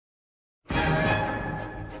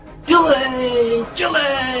Julie!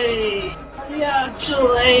 Julie! Yeah,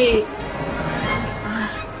 Julie!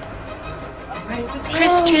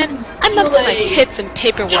 Christian, I'm up to my tits in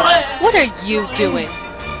paperwork. What are you doing?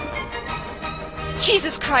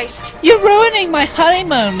 Jesus Christ! You're ruining my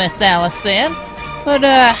honeymoon, Miss Allison. But,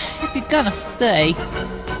 if you're gonna stay,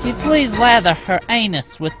 could you please lather her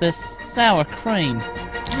anus with this sour cream?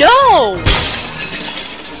 No!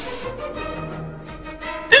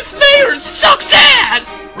 This mayor sucks ass!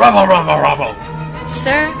 Rubble, rubble, rubble!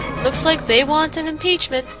 Sir, looks like they want an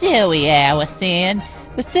impeachment. Silly Allison.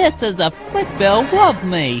 The sisters of Quickville love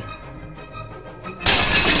me.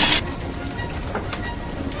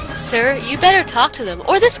 Sir, you better talk to them,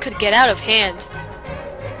 or this could get out of hand.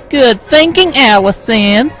 Good thinking,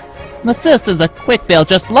 Allison. The sisters of Quickville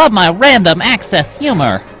just love my random access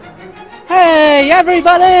humor. Hey,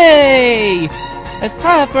 everybody! It's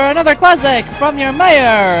time for another classic from your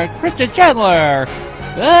mayor, Christian Chandler.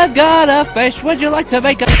 I got a fish. Would you like to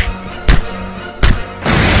make a...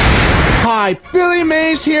 Hi, Billy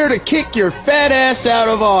Mays here to kick your fat ass out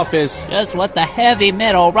of office. Just what the heavy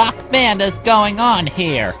metal rock band is going on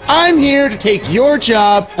here? I'm here to take your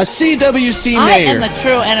job, a CWC mayor. I am the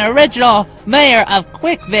true and original mayor of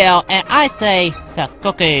Quickville, and I say to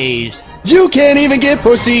cookies. You can't even get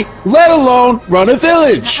pussy, let alone run a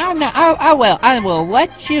village. I will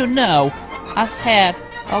let you know I've had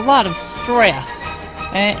a lot of stress,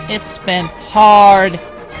 and it's been hard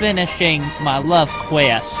finishing my love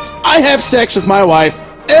quest. I have sex with my wife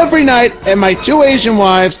every night and my 2 Asian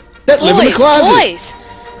wives that live in the closet. Boys!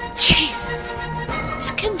 Jesus.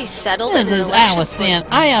 This can be settled in This an is election. Allison.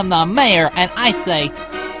 I am the mayor, and I say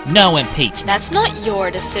no impeachment. That's not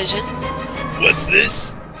your decision. What's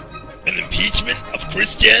this? An impeachment of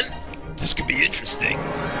Christian? This could be interesting.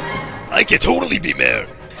 I can totally be mayor.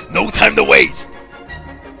 No time to waste.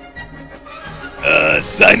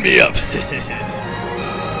 Sign me up.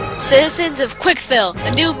 Citizens of Quickville,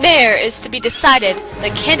 the new mayor is to be decided.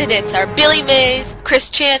 The candidates are Billy Mays,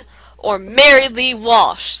 Christian, or Mary Lee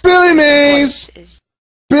Walsh. Billy Mays!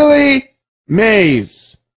 Billy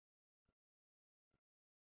Mays.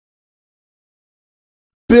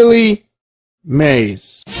 Billy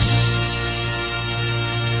Mays.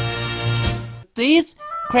 These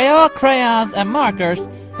Crayola crayons and markers,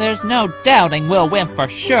 there's no doubting we'll win for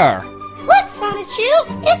sure. What, Sonichu?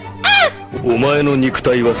 It's us! お前の肉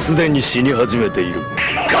体はすでに死に始めている。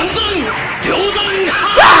ガンザン両弾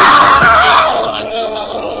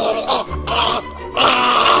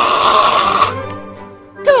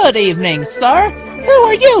Good evening, sir. Who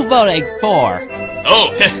are you voting for?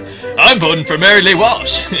 Oh, I'm voting for Mary Lee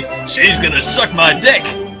Walsh. She's gonna suck my dick.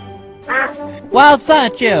 Well,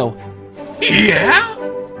 Sonichu. Yeah?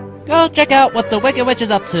 Go check out what the Wicked Witch is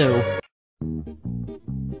up to.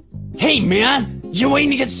 Hey man, you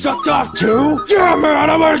ain't to get sucked off too? Yeah man,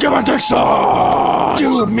 I wanna get my dick sucked!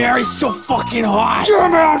 Dude, Mary's so fucking hot! Yeah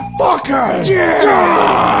man, fuck her!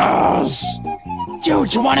 Yes!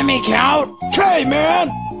 Dude, you wanna make out? Okay man!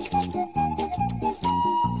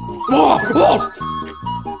 Whoa, whoa.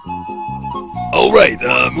 Alright,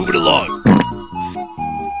 moving along.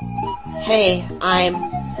 Hey, I'm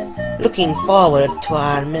looking forward to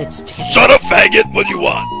our minutes together. Shut up, faggot! What do you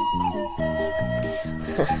want?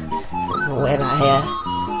 Well,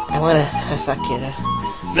 I wanna fuck you.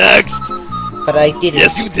 Next! But I didn't.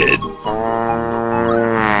 Yes, you did.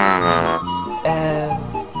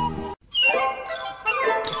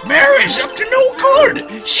 Mary's up to no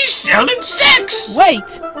good! She's selling sex!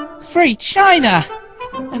 Wait! Free China!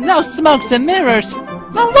 And no smokes and mirrors!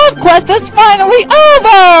 My love quest is finally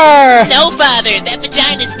over! No, Father, that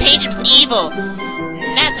vagina's tainted with evil.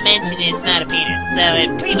 Not to mention it's not a penis, so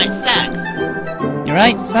it pretty much sucks. You're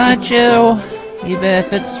right, Sonichu. Even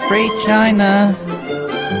if it's free China.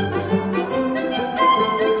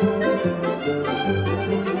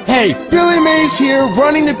 Hey, Billy Mays here,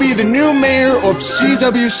 running to be the new mayor of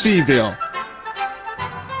CWCville.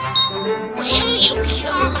 Will you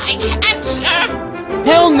cure my cancer?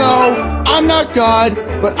 Hell no, I'm not God,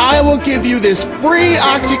 but I will give you this free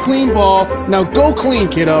OxyClean ball. Now go clean,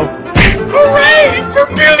 kiddo. Hooray for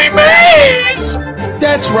Billy Mays!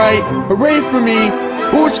 That's right, hooray for me,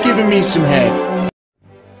 who's giving me some head.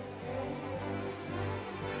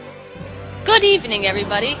 Good evening,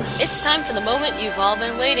 everybody. It's time for the moment you've all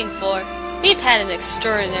been waiting for. We've had an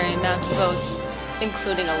extraordinary amount of votes,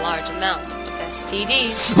 including a large amount of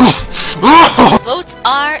STDs. Votes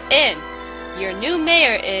are in. Your new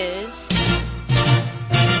mayor is...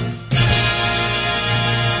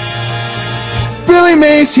 Billy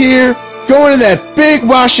Mays here, going to that big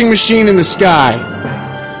washing machine in the sky.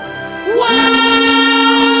 Wow!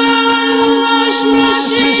 Washing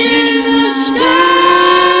machine!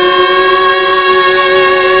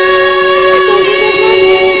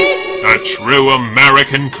 true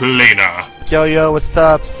American cleaner. Yo, yo, what's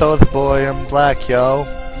up? So's boy, I'm black, yo.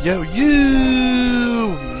 Yo,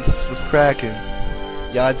 you! What's cracking?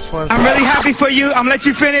 Yeah, I just want to... I'm really happy for you. I'm gonna let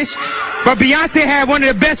you finish. But Beyonce had one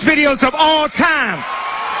of the best videos of all time.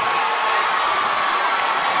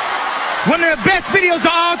 One of the best videos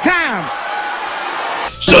of all time.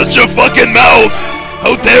 Shut your fucking mouth!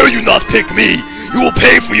 How dare you not pick me! You will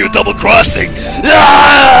pay for your double crossing!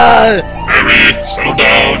 Ah! Mary, settle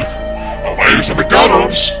down. I'll buy you some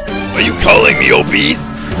McDonald's. Are you calling me obese?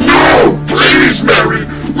 No! Please, Mary!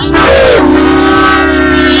 No!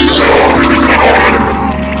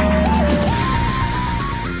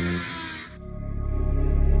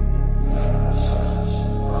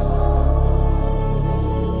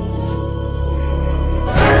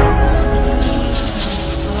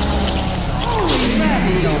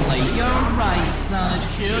 You're right,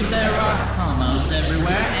 Sonichu. There are homos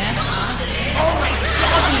everywhere, and Oh my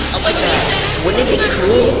god! Oh my god! Wouldn't it be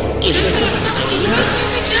cool if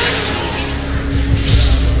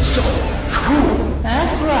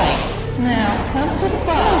that's right. Now come to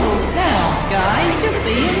follow. Now, guys, you're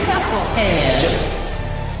being knuckleheads.